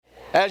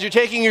As you're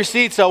taking your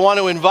seats, I want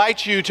to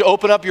invite you to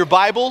open up your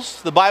Bibles,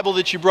 the Bible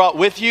that you brought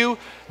with you,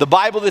 the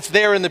Bible that's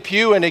there in the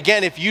pew. And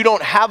again, if you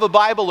don't have a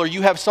Bible or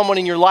you have someone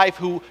in your life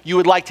who you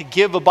would like to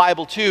give a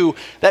Bible to,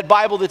 that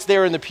Bible that's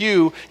there in the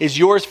pew is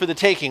yours for the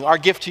taking, our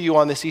gift to you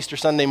on this Easter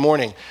Sunday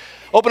morning.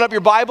 Open up your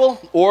Bible,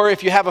 or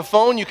if you have a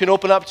phone, you can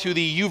open up to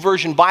the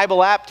YouVersion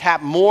Bible app,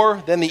 tap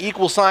more, then the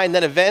equal sign,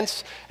 then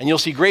events, and you'll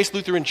see Grace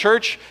Lutheran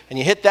Church, and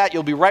you hit that,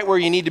 you'll be right where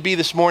you need to be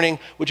this morning,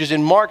 which is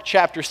in Mark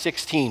chapter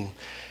 16.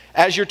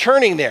 As you're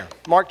turning there,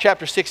 Mark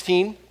chapter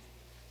 16,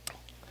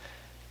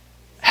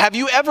 have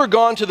you ever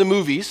gone to the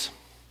movies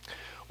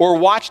or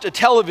watched a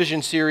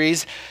television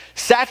series,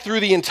 sat through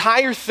the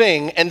entire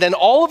thing, and then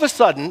all of a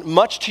sudden,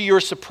 much to your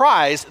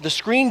surprise, the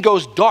screen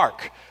goes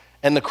dark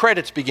and the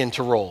credits begin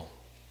to roll?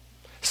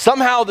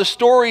 Somehow the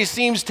story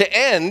seems to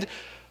end,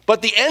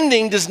 but the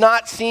ending does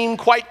not seem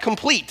quite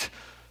complete.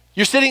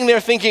 You're sitting there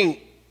thinking,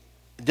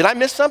 did I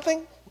miss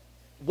something?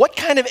 What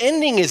kind of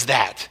ending is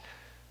that?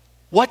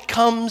 What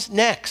comes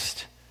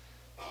next?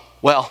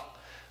 Well,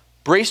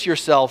 brace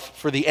yourself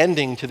for the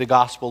ending to the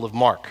Gospel of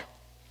Mark.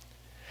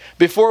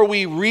 Before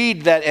we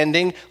read that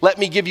ending, let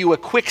me give you a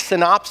quick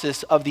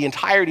synopsis of the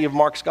entirety of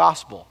Mark's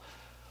Gospel.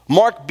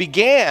 Mark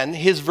began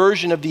his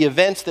version of the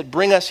events that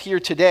bring us here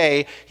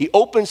today. He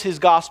opens his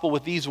Gospel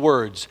with these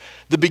words: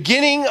 the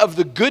beginning of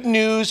the good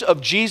news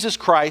of Jesus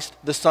Christ,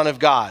 the Son of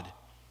God.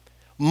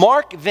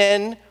 Mark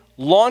then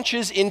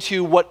launches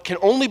into what can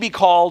only be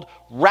called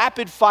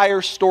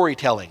rapid-fire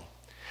storytelling.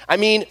 I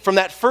mean, from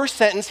that first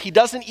sentence, he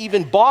doesn't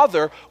even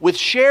bother with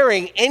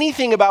sharing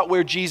anything about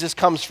where Jesus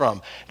comes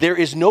from. There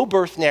is no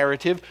birth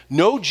narrative,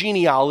 no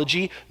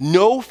genealogy,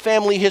 no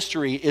family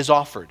history is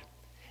offered.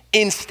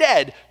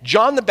 Instead,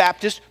 John the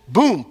Baptist,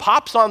 boom,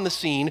 pops on the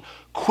scene,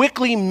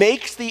 quickly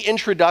makes the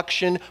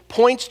introduction,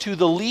 points to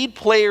the lead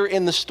player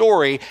in the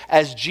story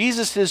as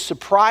Jesus'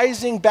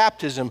 surprising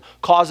baptism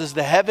causes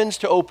the heavens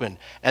to open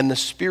and the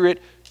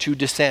Spirit to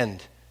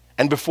descend.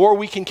 And before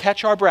we can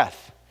catch our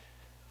breath,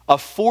 a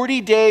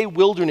 40-day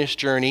wilderness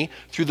journey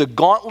through the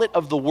gauntlet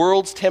of the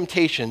world's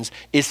temptations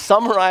is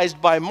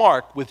summarized by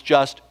Mark with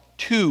just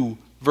 2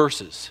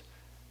 verses.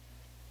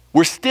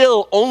 We're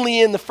still only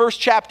in the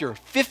first chapter,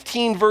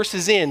 15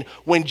 verses in,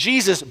 when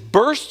Jesus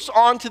bursts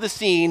onto the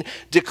scene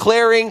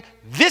declaring,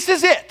 "This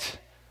is it,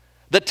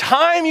 the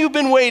time you've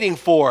been waiting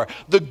for,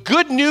 the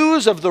good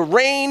news of the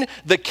reign,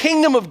 the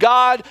kingdom of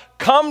God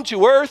come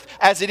to earth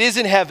as it is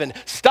in heaven.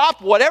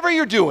 Stop whatever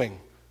you're doing,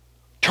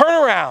 turn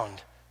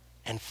around,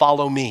 and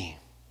follow me."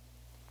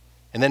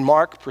 And then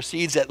Mark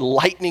proceeds at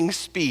lightning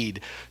speed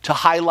to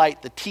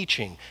highlight the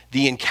teaching,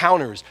 the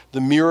encounters,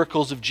 the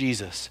miracles of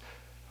Jesus.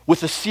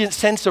 With a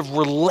sense of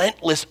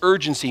relentless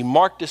urgency,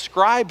 Mark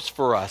describes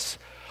for us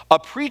a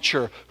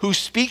preacher who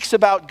speaks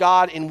about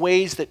God in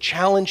ways that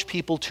challenge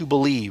people to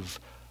believe,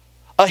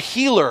 a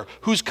healer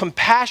whose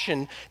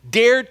compassion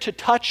dared to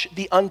touch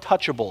the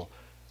untouchable,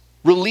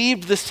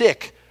 relieved the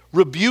sick,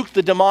 rebuked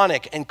the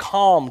demonic, and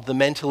calmed the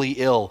mentally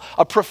ill.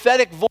 A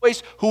prophetic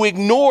voice who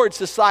ignored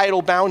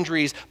societal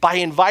boundaries by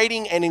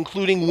inviting and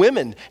including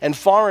women and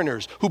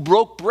foreigners, who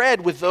broke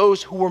bread with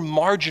those who were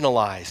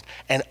marginalized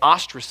and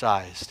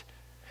ostracized.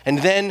 And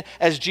then,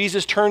 as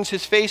Jesus turns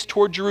his face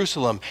toward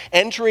Jerusalem,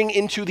 entering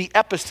into the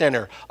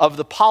epicenter of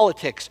the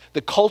politics,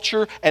 the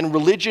culture, and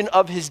religion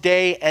of his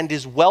day, and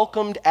is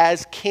welcomed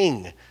as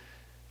king,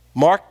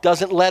 Mark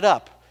doesn't let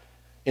up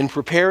in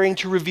preparing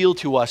to reveal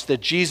to us that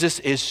Jesus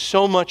is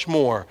so much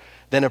more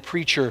than a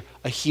preacher,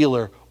 a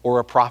healer, or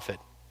a prophet.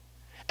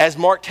 As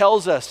Mark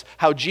tells us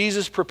how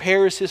Jesus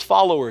prepares his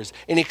followers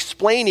in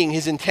explaining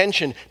his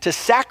intention to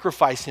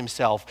sacrifice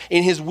himself,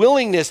 in his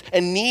willingness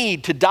and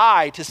need to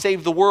die to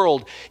save the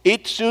world,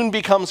 it soon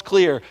becomes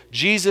clear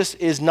Jesus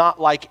is not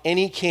like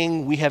any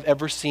king we have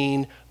ever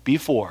seen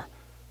before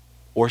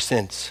or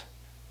since.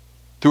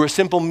 Through a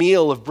simple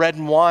meal of bread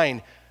and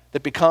wine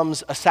that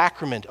becomes a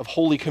sacrament of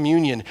Holy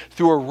Communion,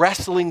 through a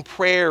wrestling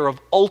prayer of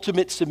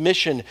ultimate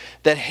submission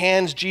that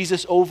hands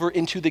Jesus over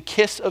into the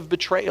kiss of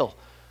betrayal,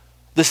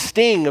 the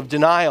sting of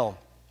denial,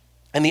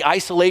 and the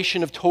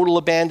isolation of total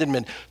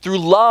abandonment, through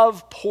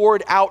love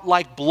poured out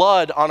like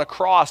blood on a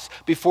cross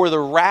before the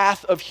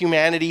wrath of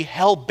humanity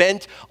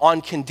hell-bent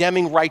on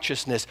condemning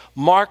righteousness,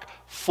 Mark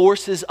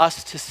forces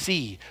us to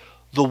see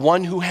the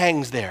one who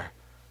hangs there,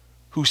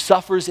 who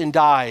suffers and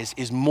dies,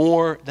 is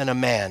more than a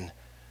man.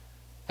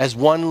 As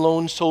one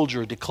lone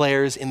soldier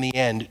declares in the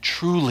end,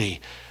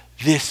 truly,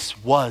 this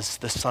was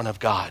the Son of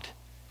God.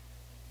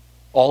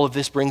 All of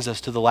this brings us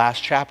to the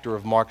last chapter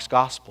of Mark's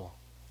Gospel.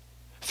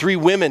 3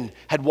 women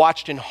had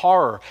watched in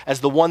horror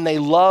as the one they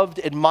loved,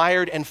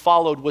 admired, and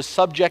followed was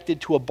subjected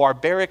to a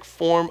barbaric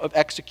form of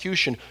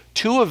execution.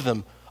 2 of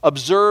them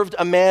observed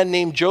a man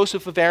named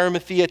Joseph of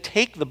Arimathea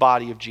take the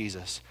body of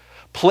Jesus,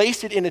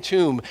 place it in a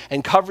tomb,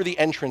 and cover the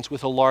entrance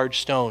with a large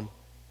stone.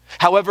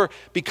 However,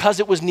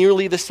 because it was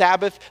nearly the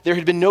Sabbath, there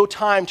had been no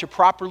time to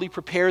properly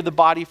prepare the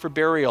body for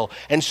burial.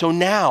 And so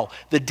now,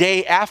 the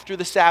day after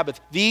the Sabbath,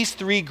 these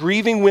 3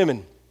 grieving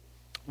women,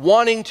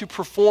 wanting to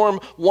perform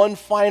one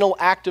final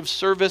act of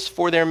service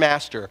for their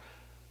master,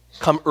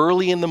 come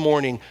early in the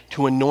morning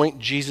to anoint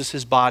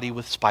Jesus' body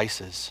with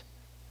spices.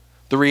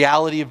 The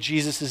reality of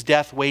Jesus'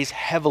 death weighs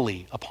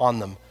heavily upon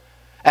them.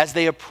 As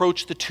they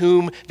approach the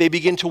tomb, they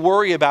begin to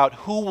worry about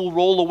who will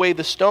roll away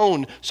the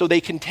stone so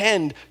they can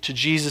tend to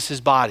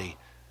Jesus' body.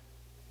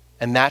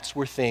 And that's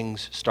where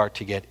things start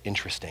to get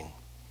interesting.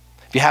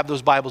 If you have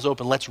those Bibles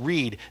open, let's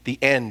read the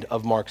end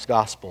of Mark's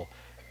gospel.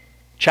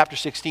 Chapter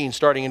 16,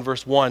 starting in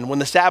verse 1. When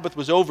the Sabbath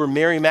was over,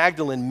 Mary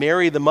Magdalene,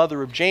 Mary the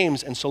mother of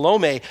James, and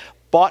Salome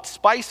bought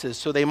spices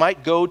so they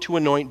might go to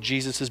anoint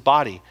Jesus'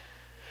 body.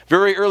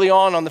 Very early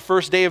on the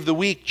first day of the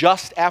week,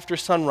 just after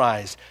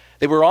sunrise,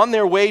 they were on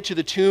their way to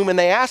the tomb and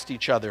they asked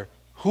each other,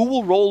 "Who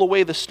will roll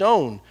away the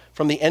stone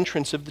from the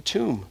entrance of the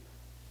tomb?"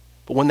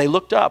 But when they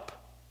looked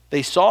up,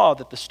 they saw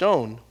that the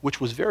stone,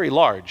 which was very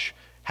large,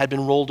 had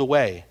been rolled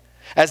away.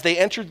 As they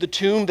entered the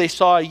tomb, they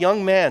saw a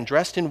young man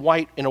dressed in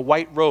white in a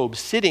white robe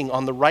sitting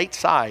on the right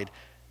side,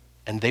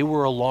 and they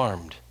were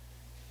alarmed.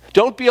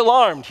 "Don't be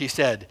alarmed," he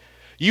said.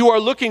 "You are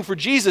looking for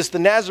Jesus the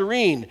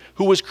Nazarene,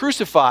 who was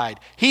crucified.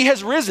 He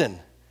has risen.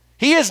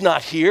 He is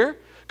not here.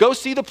 Go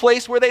see the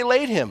place where they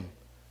laid him.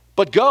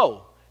 But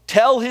go,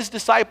 tell his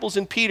disciples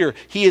and Peter,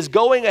 he is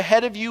going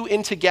ahead of you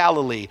into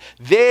Galilee.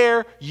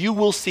 There you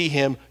will see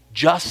him,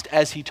 just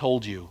as he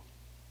told you."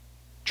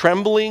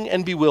 Trembling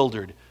and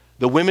bewildered,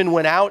 the women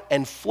went out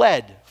and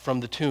fled from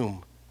the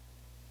tomb.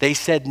 They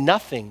said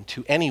nothing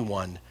to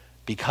anyone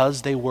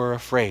because they were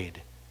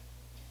afraid.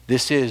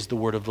 This is the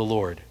word of the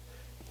Lord.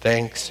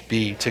 Thanks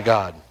be to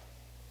God.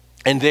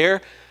 And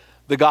there,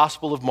 the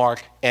Gospel of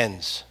Mark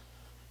ends.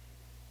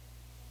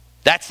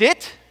 That's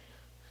it?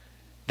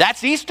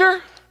 That's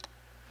Easter?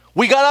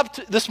 We got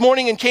up this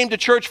morning and came to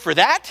church for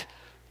that?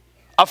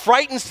 A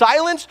frightened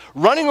silence?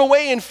 Running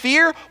away in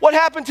fear? What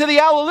happened to the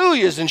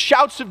alleluias and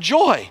shouts of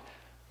joy?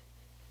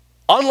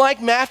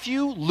 Unlike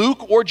Matthew,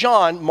 Luke, or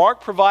John,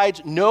 Mark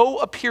provides no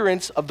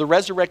appearance of the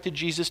resurrected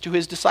Jesus to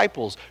his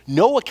disciples.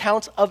 No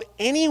accounts of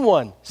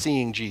anyone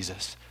seeing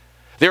Jesus.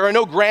 There are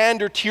no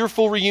grand or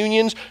tearful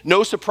reunions,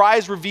 no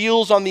surprise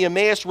reveals on the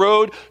Emmaus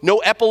Road, no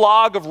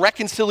epilogue of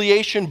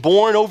reconciliation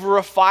born over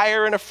a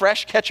fire and a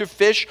fresh catch of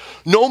fish,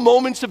 no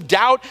moments of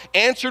doubt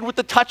answered with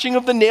the touching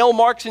of the nail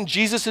marks in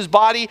Jesus'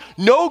 body,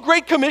 no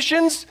great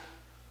commissions,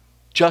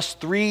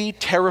 just 3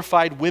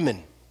 terrified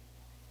women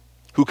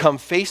who come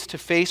face to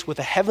face with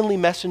a heavenly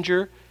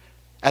messenger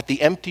at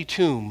the empty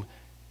tomb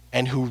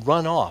and who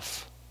run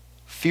off,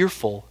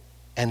 fearful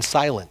and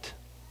silent.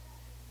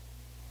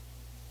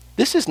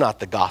 This is not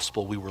the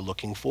gospel we were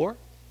looking for.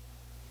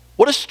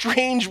 What a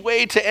strange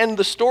way to end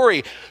the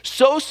story.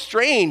 So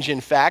strange, in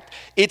fact,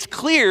 it's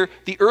clear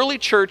the early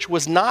church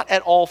was not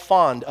at all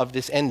fond of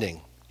this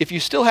ending. If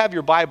you still have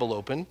your Bible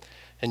open,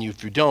 and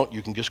if you don't,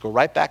 you can just go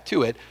right back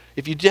to it.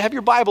 If you have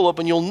your Bible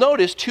open, you'll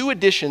notice 2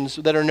 editions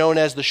that are known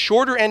as the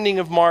shorter ending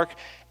of Mark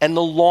and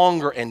the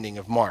longer ending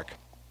of Mark.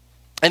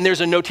 And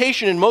there's a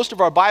notation in most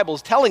of our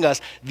Bibles telling us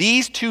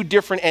these 2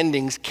 different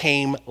endings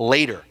came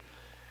later.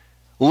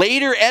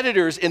 Later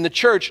editors in the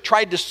church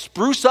tried to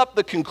spruce up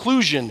the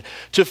conclusion,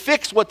 to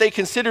fix what they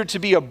considered to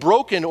be a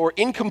broken or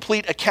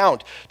incomplete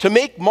account, to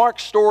make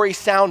Mark's story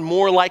sound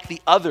more like the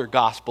other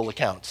gospel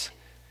accounts.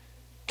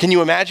 Can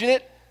you imagine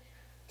it?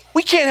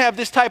 We can't have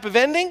this type of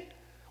ending.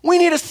 We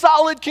need a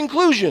solid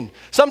conclusion,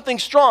 something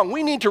strong.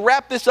 We need to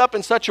wrap this up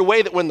in such a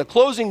way that when the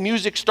closing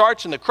music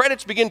starts and the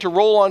credits begin to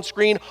roll on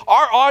screen,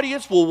 our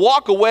audience will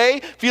walk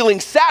away feeling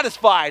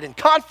satisfied and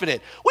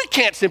confident. We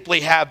can't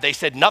simply have "they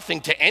said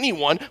nothing to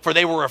anyone for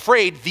they were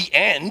afraid," the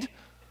end.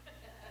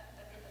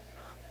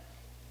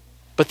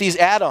 But these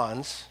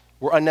add-ons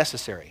were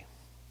unnecessary.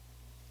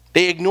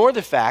 They ignore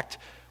the fact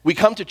we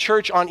come to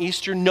church on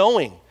Easter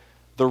knowing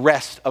the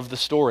rest of the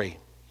story.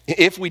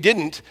 If we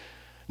didn't,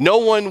 no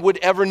one would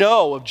ever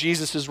know of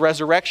Jesus'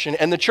 resurrection,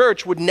 and the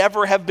church would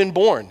never have been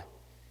born.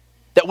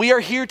 That we are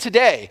here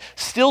today,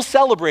 still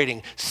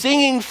celebrating,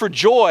 singing for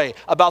joy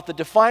about the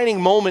defining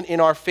moment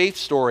in our faith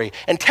story,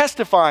 and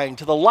testifying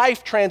to the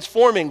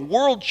life-transforming,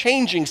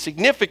 world-changing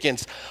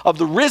significance of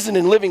the risen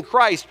and living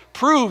Christ,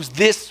 proves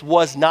this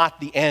was not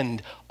the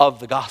end of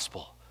the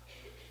gospel.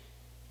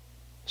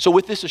 So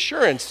with this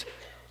assurance,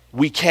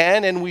 we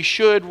can and we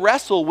should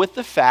wrestle with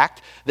the fact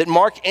that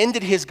Mark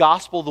ended his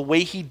gospel the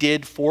way he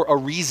did for a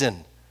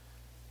reason.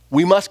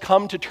 We must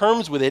come to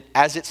terms with it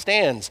as it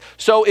stands.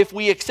 So if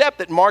we accept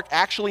that Mark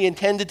actually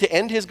intended to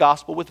end his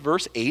gospel with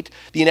verse 8,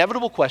 the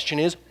inevitable question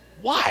is,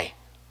 why?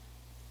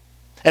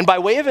 And by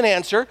way of an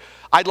answer,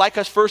 I'd like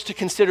us first to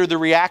consider the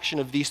reaction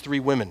of these 3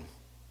 women.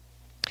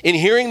 In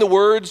hearing the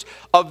words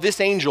of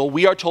this angel,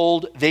 we are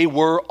told they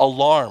were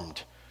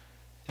alarmed.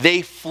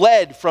 They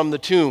fled from the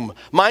tomb.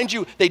 Mind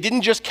you, they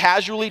didn't just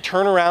casually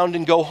turn around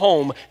and go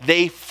home.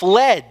 They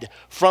fled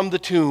from the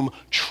tomb,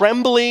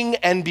 trembling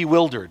and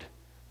bewildered.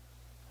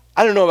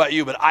 I don't know about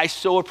you, but I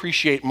so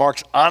appreciate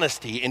Mark's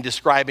honesty in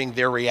describing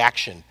their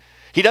reaction.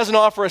 He doesn't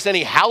offer us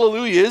any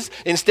hallelujahs.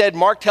 Instead,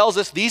 Mark tells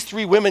us these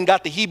 3 women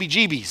got the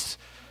heebie-jeebies.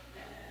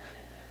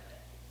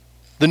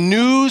 The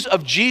news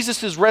of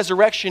Jesus'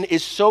 resurrection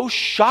is so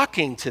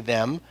shocking to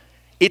them,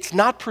 it's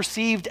not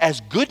perceived as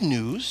good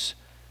news.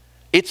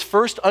 It's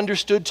first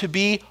understood to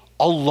be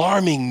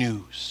alarming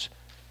news.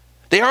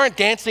 They aren't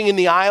dancing in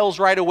the aisles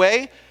right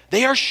away.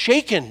 They are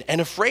shaken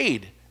and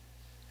afraid.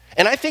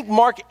 And I think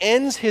Mark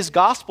ends his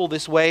gospel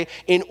this way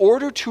in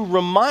order to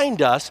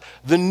remind us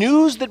the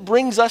news that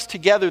brings us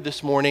together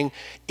this morning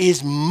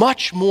is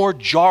much more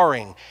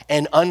jarring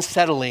and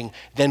unsettling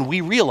than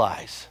we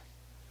realize.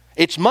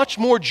 It's much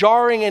more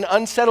jarring and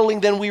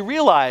unsettling than we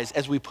realize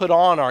as we put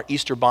on our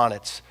Easter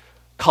bonnets,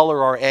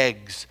 color our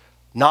eggs,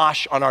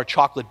 nosh on our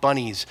chocolate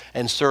bunnies,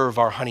 and serve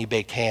our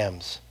honey-baked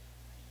hams.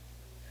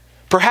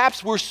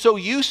 Perhaps we're so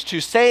used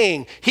to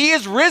saying, "He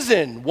is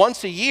risen"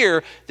 once a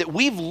year that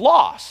we've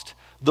lost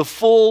the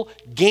full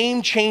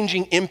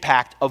game-changing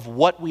impact of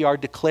what we are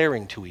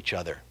declaring to each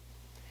other.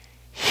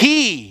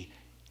 He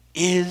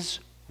is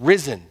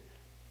risen.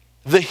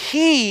 The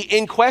he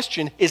in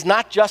question is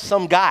not just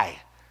some guy,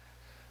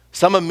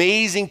 some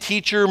amazing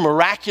teacher,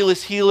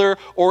 miraculous healer,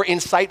 or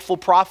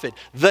insightful prophet.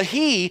 The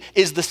he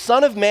is the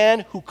Son of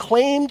Man who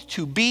claimed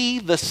to be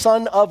the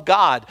Son of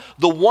God,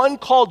 the one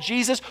called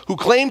Jesus who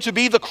claimed to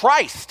be the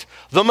Christ,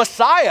 the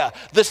Messiah,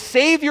 the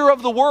Savior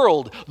of the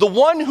world, the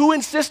one who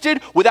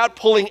insisted, without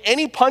pulling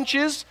any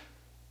punches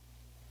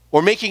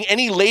or making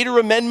any later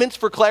amendments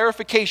for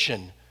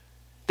clarification,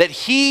 that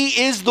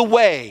he is the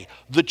way,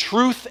 the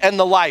truth, and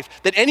the life,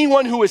 that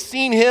anyone who has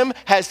seen him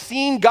has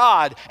seen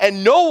God,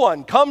 and no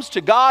one comes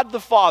to God the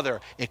Father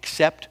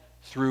except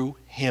through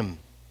him.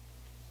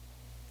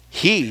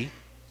 He,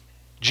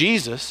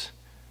 Jesus,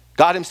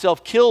 got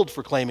himself killed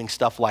for claiming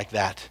stuff like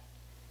that.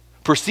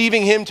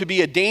 Perceiving him to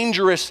be a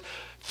dangerous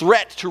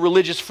threat to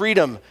religious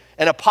freedom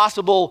and a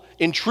possible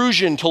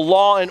intrusion to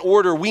law and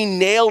order, we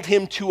nailed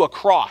him to a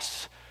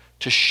cross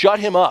to shut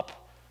him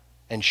up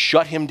and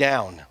shut him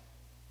down.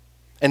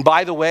 And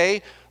by the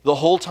way, the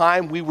whole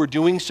time we were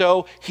doing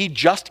so, he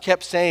just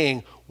kept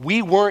saying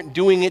we weren't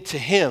doing it to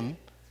him,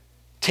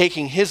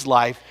 taking his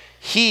life.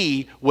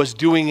 He was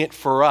doing it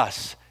for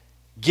us,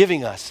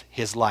 giving us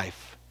his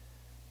life.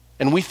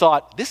 And we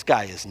thought, this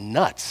guy is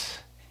nuts.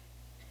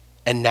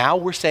 And now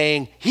we're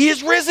saying, he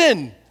is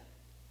risen.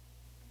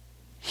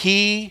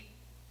 He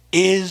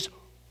is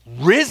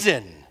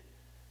risen.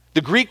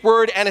 The Greek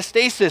word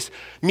anastasis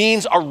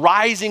means a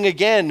rising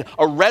again,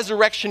 a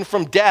resurrection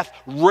from death,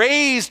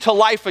 raised to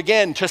life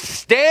again, to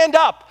stand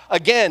up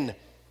again.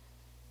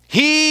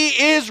 He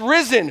is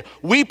risen.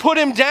 We put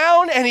him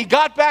down and he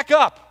got back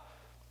up.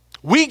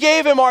 We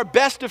gave him our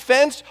best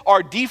defense,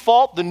 our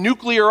default, the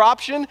nuclear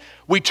option.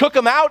 We took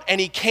him out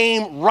and he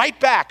came right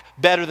back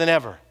better than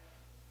ever.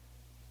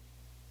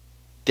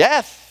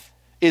 Death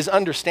is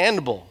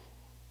understandable,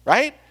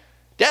 right?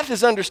 Death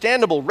is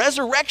understandable.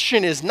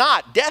 Resurrection is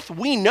not. Death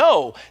we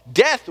know.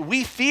 Death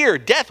we fear.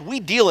 Death we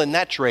deal in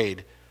that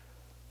trade.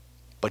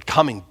 But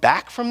coming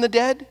back from the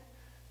dead,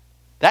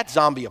 that's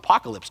zombie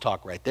apocalypse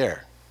talk right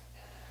there.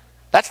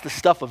 That's the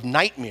stuff of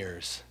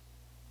nightmares.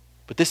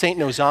 But this ain't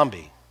no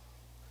zombie.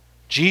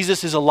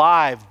 Jesus is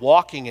alive,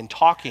 walking and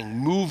talking,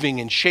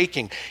 moving and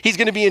shaking. He's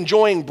going to be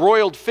enjoying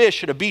broiled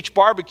fish at a beach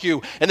barbecue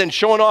and then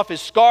showing off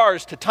his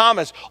scars to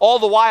Thomas, all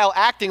the while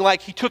acting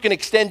like he took an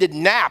extended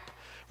nap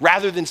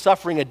rather than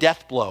suffering a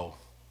death blow.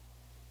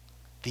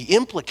 The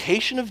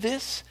implication of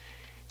this,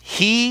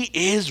 he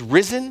is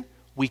risen,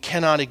 we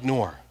cannot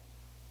ignore.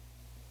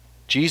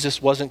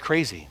 Jesus wasn't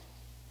crazy.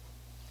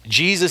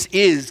 Jesus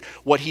is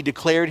what he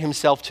declared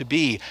himself to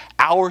be,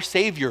 our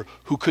Savior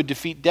who could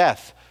defeat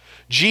death.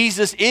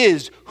 Jesus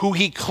is who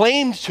he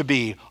claimed to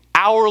be,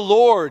 our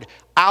Lord,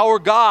 our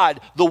God,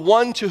 the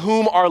one to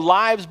whom our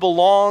lives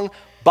belong,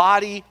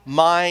 body,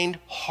 mind,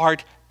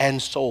 heart,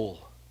 and soul.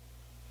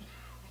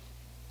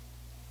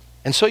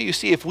 And so you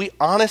see, if we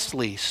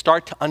honestly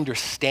start to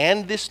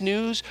understand this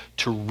news,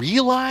 to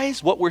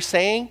realize what we're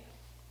saying,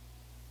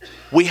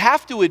 we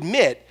have to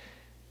admit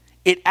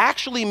it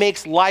actually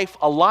makes life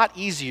a lot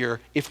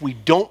easier if we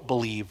don't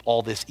believe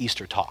all this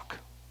Easter talk.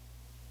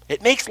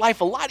 It makes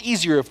life a lot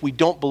easier if we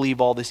don't believe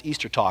all this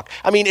Easter talk.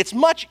 I mean, it's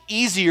much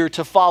easier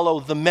to follow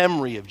the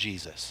memory of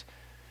Jesus,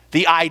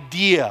 the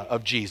idea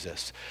of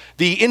Jesus,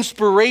 the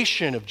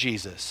inspiration of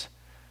Jesus.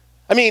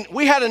 I mean,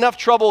 we had enough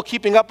trouble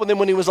keeping up with him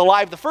when he was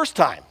alive the first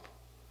time.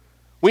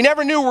 We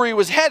never knew where he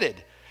was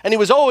headed. And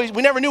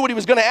we never knew what he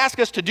was going to ask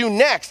us to do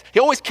next.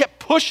 He always kept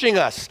pushing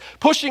us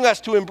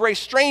to embrace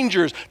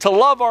strangers, to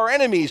love our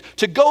enemies,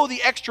 to go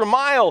the extra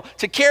mile,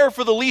 to care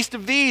for the least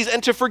of these,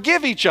 and to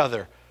forgive each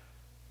other.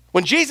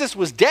 When Jesus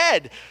was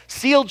dead,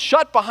 sealed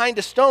shut behind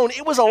a stone,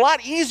 it was a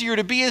lot easier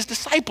to be his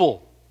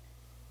disciple.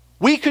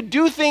 We could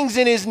do things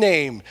in his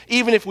name,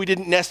 even if we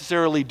didn't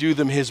necessarily do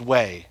them his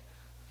way.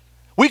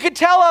 We could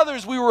tell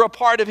others we were a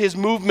part of his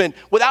movement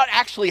without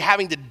actually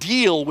having to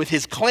deal with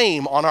his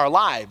claim on our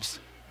lives.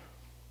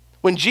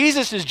 When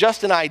Jesus is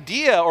just an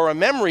idea or a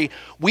memory,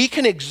 we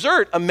can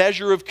exert a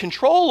measure of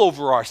control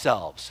over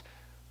ourselves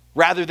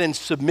rather than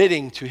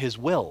submitting to his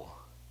will.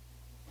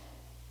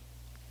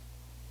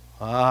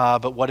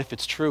 But what if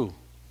it's true?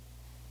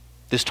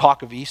 This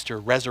talk of Easter,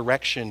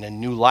 resurrection,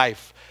 and new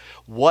life.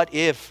 What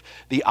if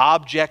the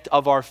object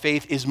of our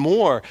faith is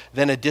more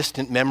than a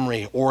distant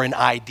memory or an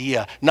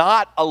idea?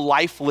 Not a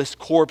lifeless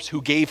corpse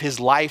who gave his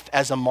life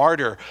as a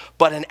martyr,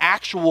 but an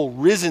actual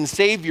risen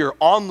Savior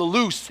on the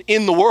loose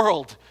in the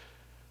world,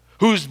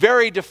 whose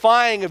very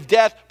defying of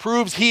death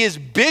proves he is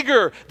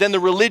bigger than the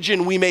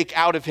religion we make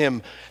out of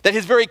him, that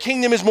his very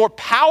kingdom is more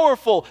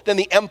powerful than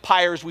the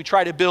empires we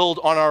try to build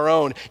on our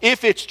own.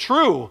 If it's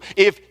true,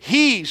 if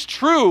he's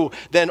true,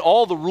 then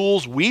all the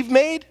rules we've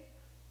made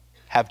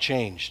have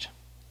changed.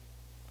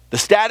 The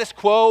status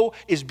quo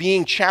is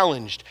being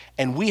challenged,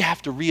 and we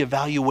have to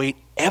reevaluate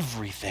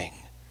everything.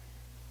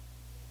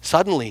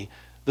 Suddenly,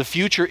 the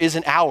future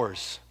isn't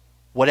ours,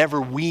 whatever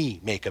we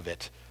make of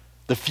it.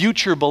 The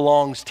future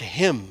belongs to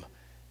him.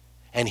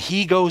 And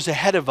he goes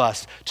ahead of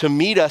us to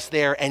meet us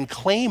there and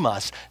claim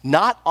us,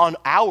 not on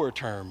our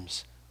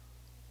terms,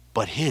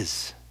 but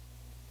his.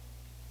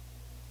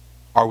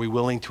 Are we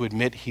willing to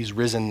admit he's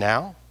risen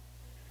now?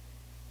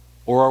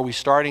 Or are we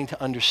starting to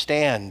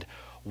understand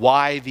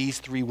why these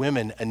three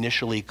women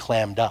initially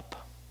clammed up?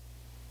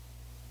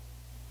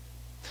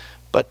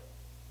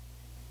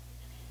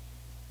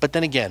 But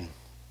then again,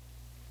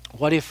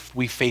 what if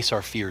we face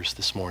our fears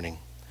this morning?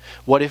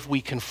 What if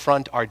we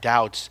confront our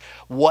doubts?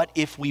 What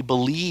if we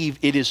believe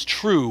it is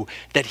true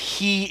that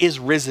he is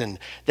risen,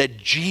 that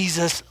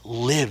Jesus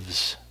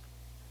lives?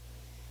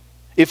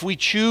 If we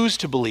choose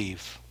to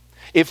believe,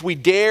 if we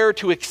dare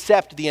to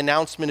accept the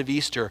announcement of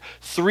Easter,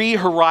 three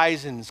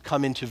horizons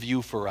come into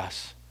view for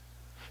us.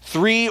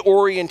 Three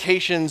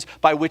orientations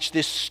by which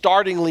this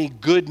startlingly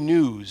good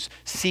news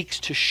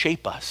seeks to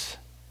shape us.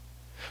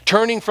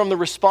 Turning from the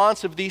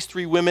response of these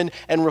three women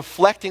and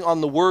reflecting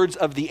on the words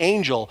of the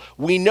angel,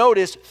 we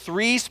notice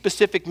three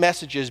specific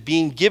messages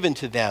being given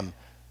to them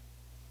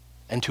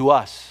and to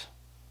us.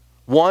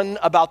 One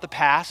about the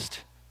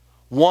past,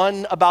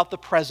 one about the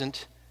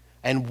present,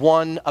 and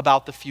one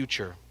about the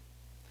future.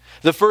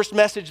 The first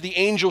message the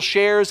angel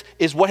shares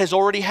is what has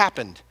already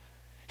happened.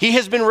 He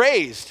has been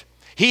raised.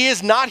 He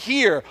is not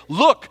here.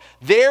 Look,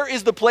 there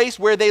is the place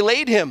where they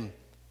laid him.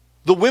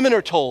 The women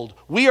are told,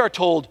 we are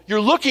told,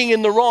 you're looking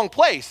in the wrong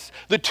place.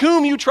 The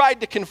tomb you tried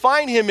to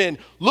confine him in,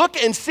 look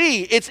and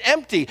see, it's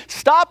empty.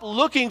 Stop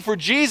looking for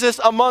Jesus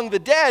among the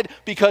dead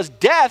because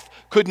death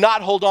could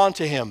not hold on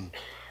to him.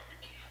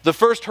 The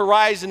first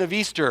horizon of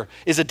Easter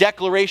is a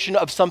declaration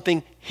of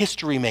something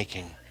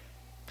history-making.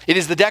 It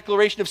is the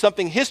declaration of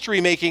something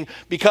history-making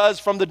because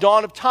from the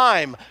dawn of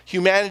time,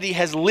 humanity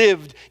has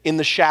lived in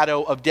the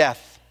shadow of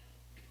death.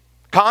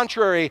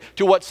 Contrary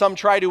to what some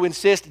try to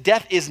insist,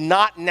 death is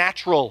not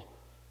natural.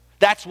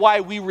 That's why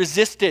we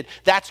resist it.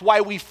 That's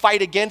why we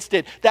fight against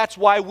it. That's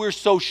why we're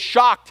so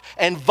shocked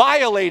and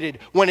violated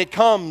when it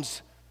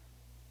comes.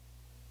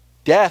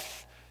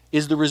 Death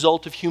is the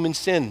result of human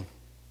sin.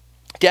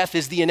 Death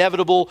is the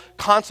inevitable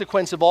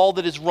consequence of all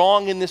that is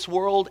wrong in this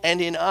world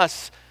and in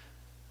us.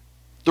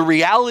 The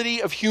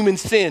reality of human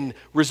sin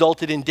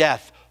resulted in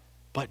death,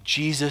 but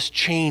Jesus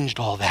changed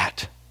all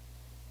that.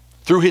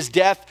 Through his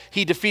death,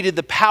 he defeated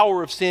the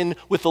power of sin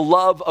with the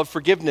love of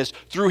forgiveness.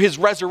 Through his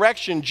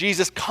resurrection,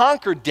 Jesus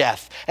conquered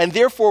death, and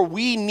therefore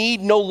we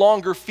need no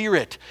longer fear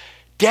it.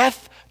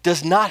 Death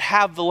does not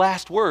have the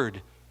last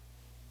word.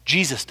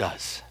 Jesus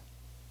does.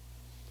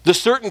 The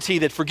certainty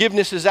that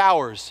forgiveness is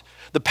ours,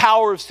 the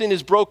power of sin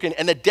is broken,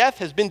 and that death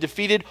has been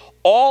defeated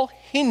all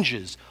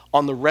hinges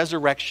on the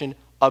resurrection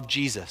of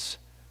Jesus.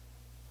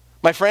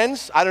 My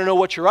friends, I don't know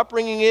what your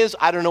upbringing is.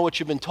 I don't know what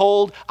you've been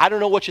told. I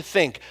don't know what you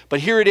think. But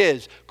here it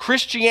is.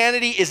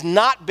 Christianity is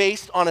not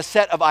based on a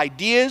set of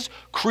ideas,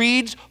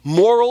 creeds,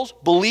 morals,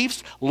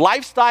 beliefs,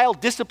 lifestyle,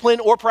 discipline,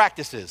 or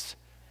practices.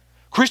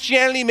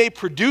 Christianity may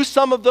produce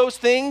some of those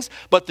things,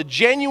 but the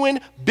genuine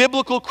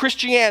biblical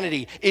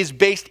Christianity is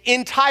based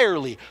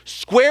entirely,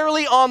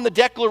 squarely on the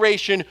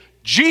declaration,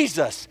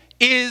 Jesus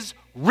is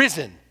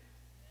risen.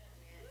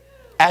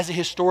 As a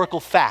historical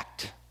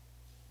fact.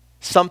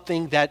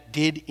 Something that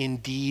did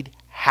indeed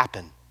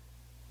happen.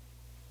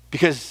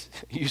 Because,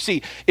 you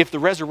see, if the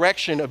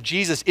resurrection of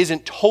Jesus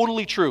isn't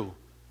totally true,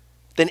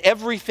 then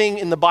everything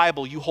in the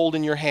Bible you hold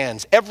in your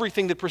hands,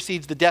 everything that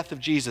precedes the death of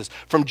Jesus,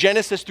 from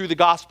Genesis through the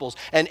Gospels,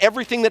 and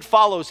everything that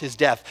follows his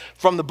death,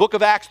 from the book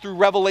of Acts through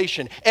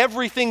Revelation,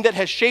 everything that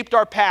has shaped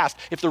our past,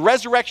 if the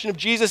resurrection of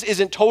Jesus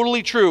isn't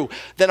totally true,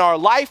 then our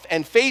life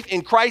and faith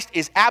in Christ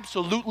is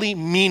absolutely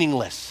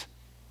meaningless.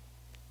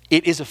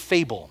 It is a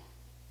fable.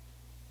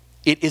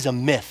 It is a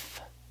myth.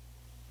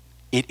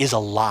 It is a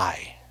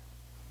lie.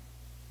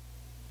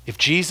 If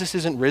Jesus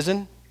isn't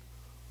risen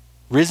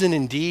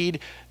indeed,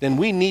 then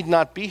we need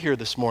not be here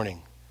this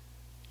morning.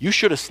 You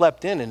should have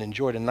slept in and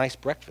enjoyed a nice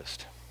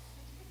breakfast.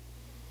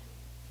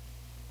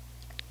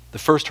 The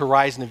first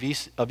horizon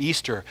of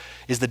Easter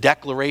is the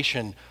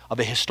declaration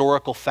of a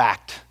historical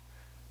fact,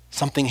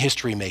 something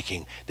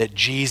history-making, that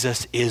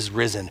Jesus is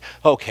risen.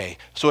 Okay,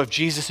 so if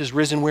Jesus is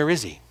risen, where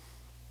is he?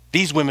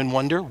 These women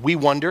wonder, we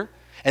wonder.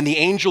 And the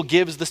angel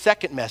gives the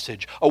second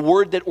message, a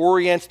word that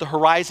orients the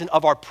horizon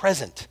of our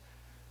present.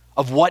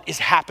 of what is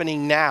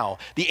happening now.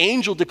 The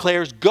angel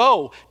declares,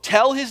 "Go,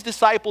 tell his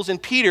disciples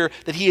and Peter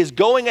that he is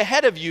going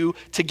ahead of you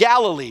to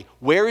Galilee."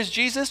 Where is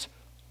Jesus?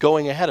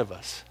 Going ahead of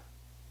us.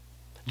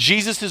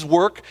 Jesus'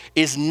 work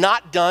is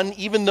not done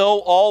even though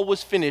all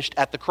was finished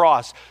at the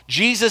cross.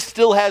 Jesus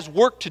still has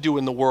work to do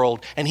in the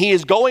world, and he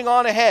is going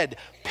on ahead,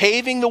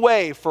 paving the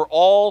way for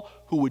all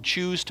who would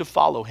choose to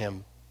follow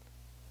him.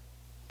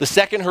 The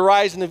second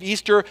horizon of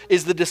Easter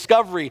is the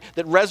discovery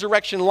that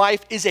resurrection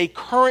life is a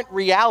current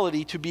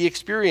reality to be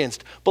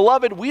experienced.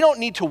 Beloved, we don't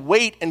need to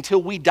wait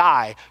until we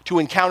die to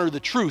encounter the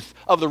truth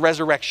of the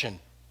resurrection.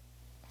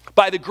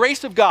 By the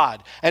grace of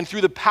God and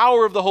through the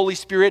power of the Holy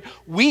Spirit,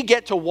 we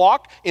get to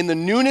walk in the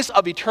newness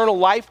of eternal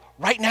life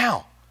right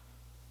now.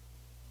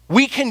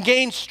 We can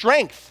gain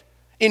strength,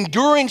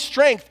 enduring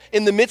strength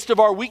in the midst of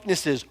our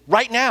weaknesses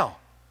right now.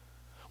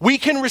 We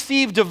can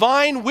receive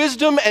divine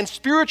wisdom and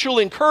spiritual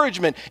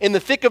encouragement in the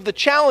thick of the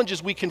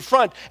challenges we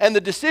confront and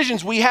the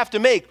decisions we have to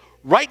make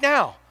right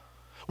now.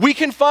 We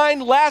can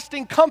find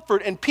lasting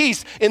comfort and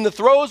peace in the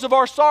throes of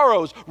our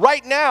sorrows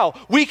right now.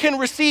 We can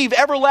receive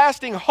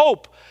everlasting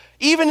hope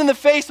even in the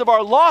face of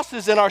our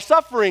losses and our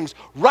sufferings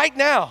right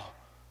now.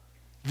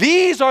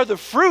 These are the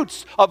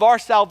fruits of our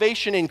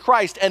salvation in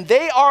Christ, and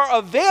they are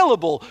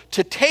available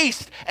to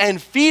taste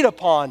and feed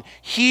upon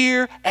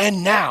here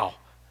and now.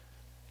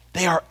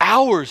 They are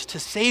ours to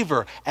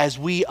savor as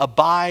we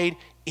abide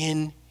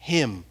in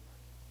him.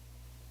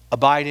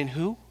 Abide in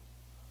who?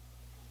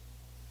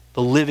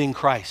 The living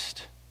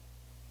Christ,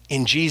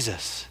 in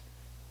Jesus.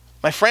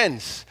 My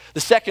friends, the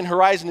second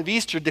horizon of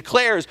Easter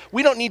declares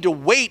we don't need to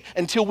wait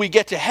until we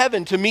get to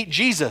heaven to meet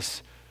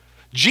Jesus.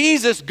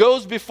 Jesus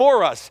goes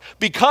before us.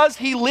 Because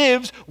he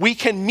lives, we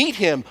can meet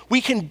him.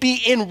 We can be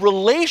in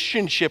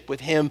relationship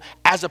with him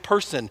as a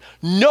person,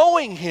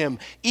 knowing him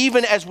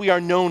even as we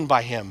are known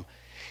by him,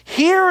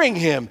 hearing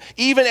him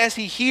even as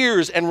he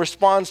hears and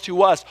responds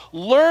to us,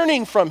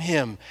 learning from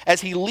him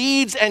as he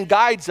leads and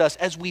guides us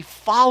as we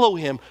follow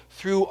him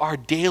through our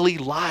daily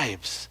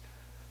lives.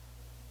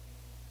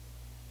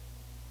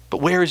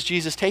 But where is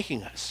Jesus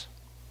taking us?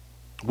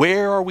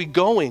 Where are we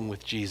going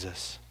with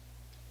Jesus?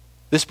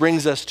 This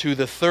brings us to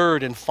the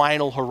third and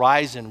final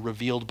horizon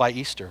revealed by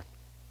Easter.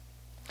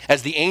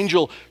 As the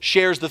angel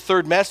shares the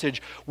third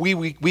message, we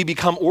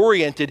become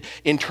oriented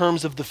in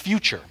terms of the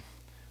future.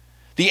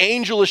 The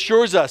angel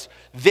assures us,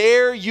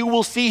 there you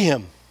will see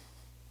him,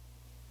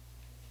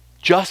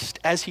 just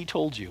as he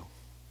told you.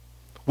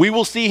 We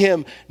will see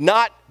him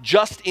not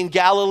just in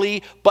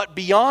Galilee, but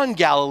beyond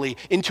Galilee,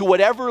 into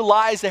whatever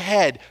lies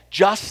ahead,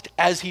 just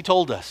as he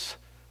told us.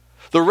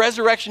 The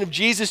resurrection of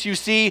Jesus, you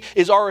see,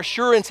 is our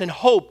assurance and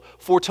hope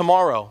for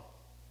tomorrow.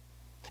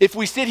 If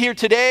we sit here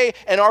today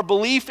and our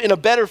belief in a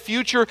better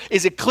future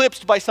is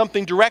eclipsed by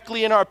something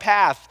directly in our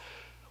path,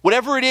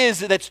 whatever it is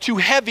that's too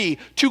heavy,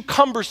 too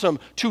cumbersome,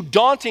 too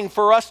daunting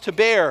for us to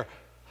bear,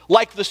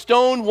 like the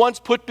stone once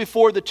put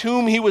before the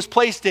tomb he was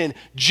placed in,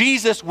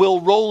 Jesus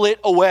will roll it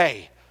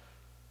away.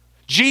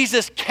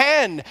 Jesus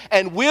can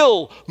and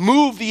will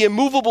move the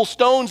immovable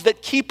stones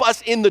that keep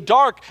us in the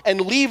dark and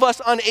leave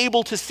us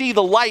unable to see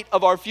the light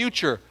of our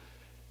future.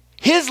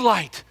 His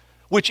light,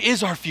 which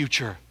is our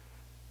future.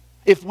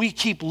 If we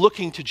keep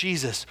looking to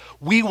Jesus,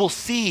 we will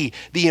see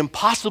the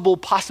impossible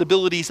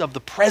possibilities of the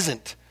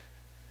present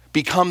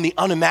become the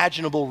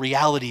unimaginable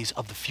realities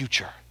of the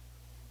future.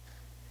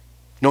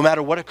 No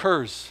matter what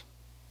occurs,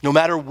 no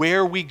matter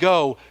where we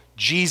go,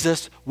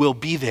 Jesus will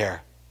be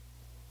there.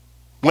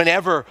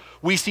 Whenever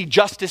we see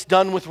justice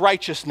done with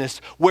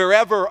righteousness,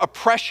 wherever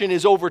oppression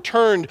is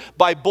overturned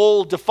by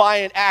bold,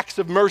 defiant acts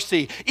of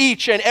mercy,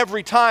 each and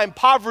every time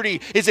poverty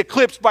is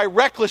eclipsed by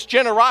reckless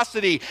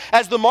generosity,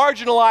 as the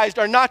marginalized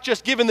are not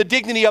just given the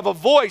dignity of a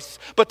voice,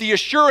 but the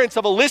assurance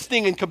of a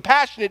listening and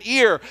compassionate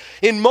ear,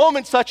 in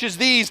moments such as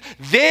these,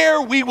 there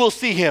we will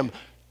see him,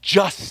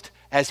 just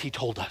as he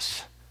told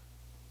us.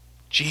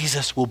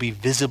 Jesus will be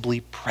visibly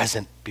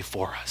present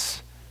before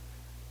us.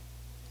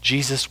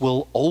 Jesus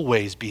will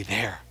always be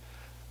there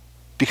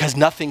because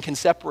nothing can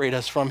separate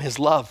us from his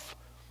love.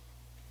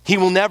 He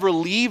will never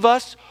leave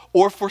us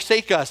or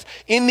forsake us.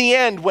 In the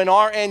end, when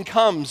our end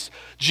comes,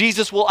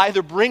 Jesus will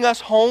either bring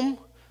us home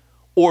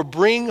or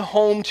bring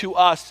home to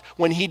us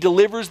when he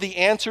delivers the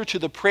answer to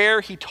the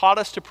prayer he taught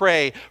us to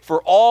pray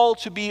for all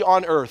to be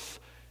on earth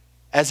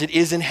as it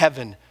is in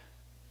heaven,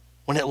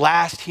 when at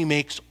last he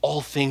makes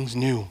all things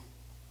new.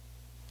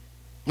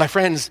 My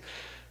friends,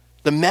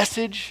 the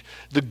message,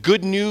 the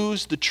good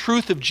news, the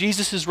truth of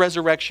Jesus'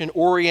 resurrection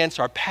orients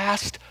our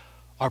past,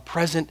 our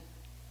present,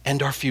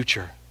 and our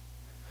future.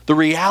 The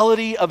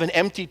reality of an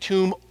empty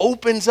tomb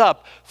opens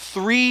up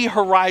three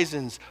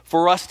horizons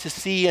for us to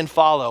see and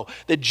follow.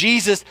 That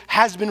Jesus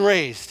has been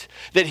raised,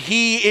 that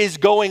he is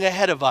going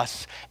ahead of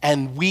us,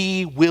 and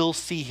we will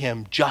see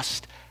him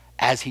just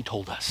as he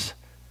told us.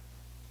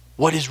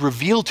 What is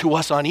revealed to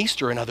us on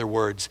Easter, in other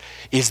words,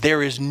 is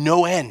there is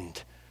no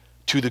end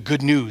to the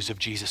good news of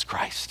Jesus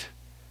Christ.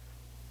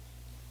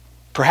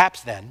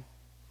 Perhaps then,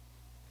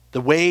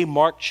 the way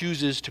Mark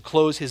chooses to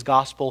close his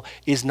gospel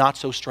is not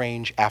so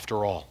strange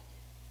after all.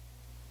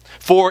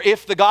 For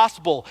if the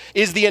gospel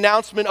is the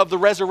announcement of the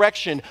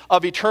resurrection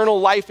of eternal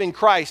life in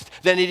Christ,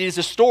 then it is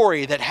a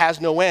story that has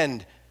no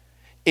end.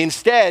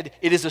 Instead,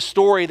 it is a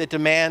story that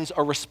demands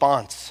a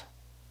response.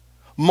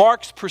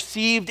 Mark's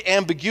perceived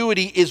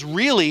ambiguity is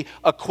really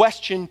a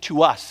question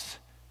to us.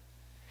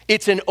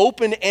 It's an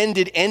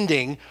open-ended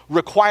ending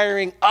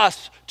requiring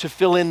us to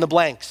fill in the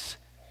blanks.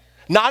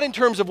 Not in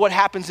terms of what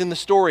happens in the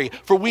story,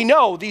 for we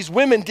know these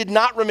women did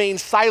not remain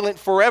silent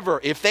forever.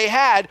 If they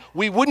had,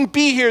 we wouldn't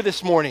be here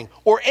this morning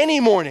or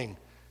any morning.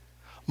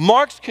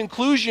 Mark's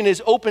conclusion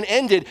is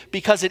open-ended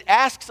because it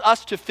asks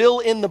us to fill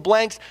in the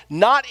blanks,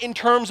 not in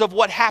terms of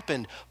what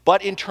happened,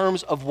 but in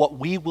terms of what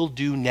we will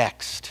do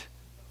next.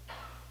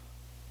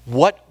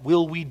 What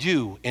will we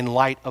do in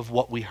light of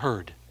what we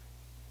heard?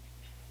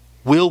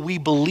 Will we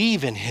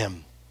believe in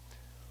him?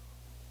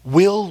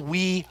 Will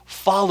we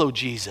follow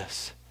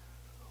Jesus?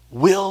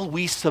 Will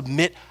we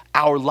submit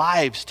our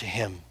lives to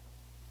him?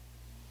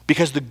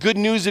 Because the good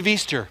news of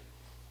Easter,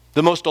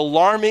 the most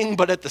alarming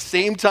but at the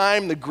same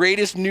time the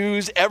greatest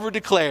news ever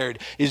declared,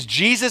 is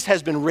Jesus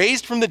has been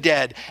raised from the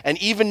dead, and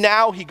even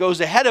now he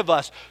goes ahead of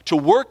us to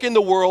work in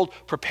the world,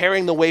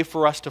 preparing the way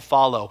for us to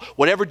follow.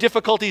 Whatever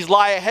difficulties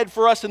lie ahead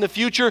for us in the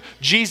future,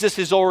 Jesus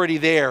is already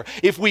there.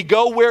 If we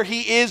go where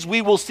he is,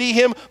 we will see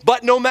him,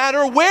 but no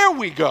matter where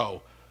we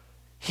go,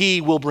 he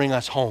will bring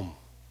us home.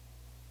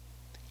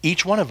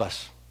 Each one of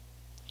us,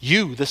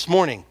 you this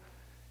morning,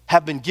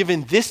 have been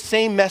given this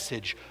same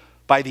message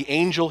by the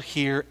angel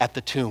here at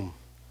the tomb.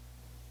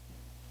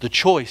 The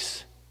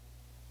choice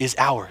is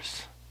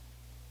ours.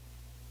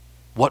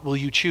 What will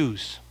you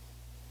choose?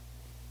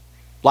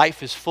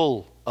 Life is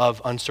full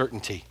of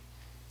uncertainty,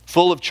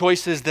 full of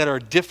choices that are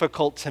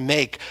difficult to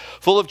make,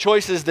 full of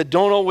choices that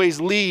don't always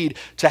lead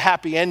to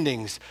happy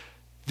endings.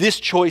 This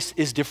choice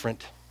is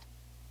different.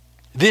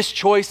 This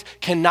choice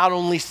can not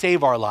only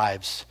save our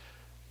lives,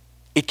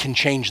 it can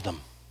change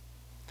them.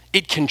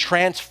 It can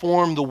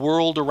transform the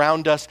world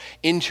around us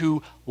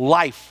into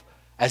life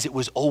as it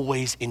was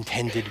always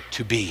intended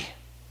to be.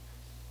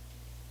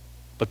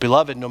 But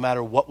beloved, no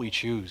matter what we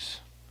choose,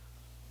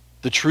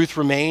 the truth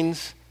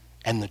remains,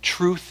 and the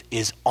truth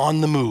is on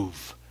the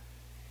move.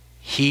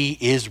 He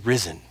is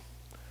risen.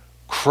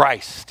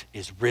 Christ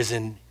is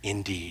risen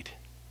indeed.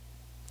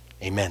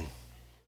 Amen.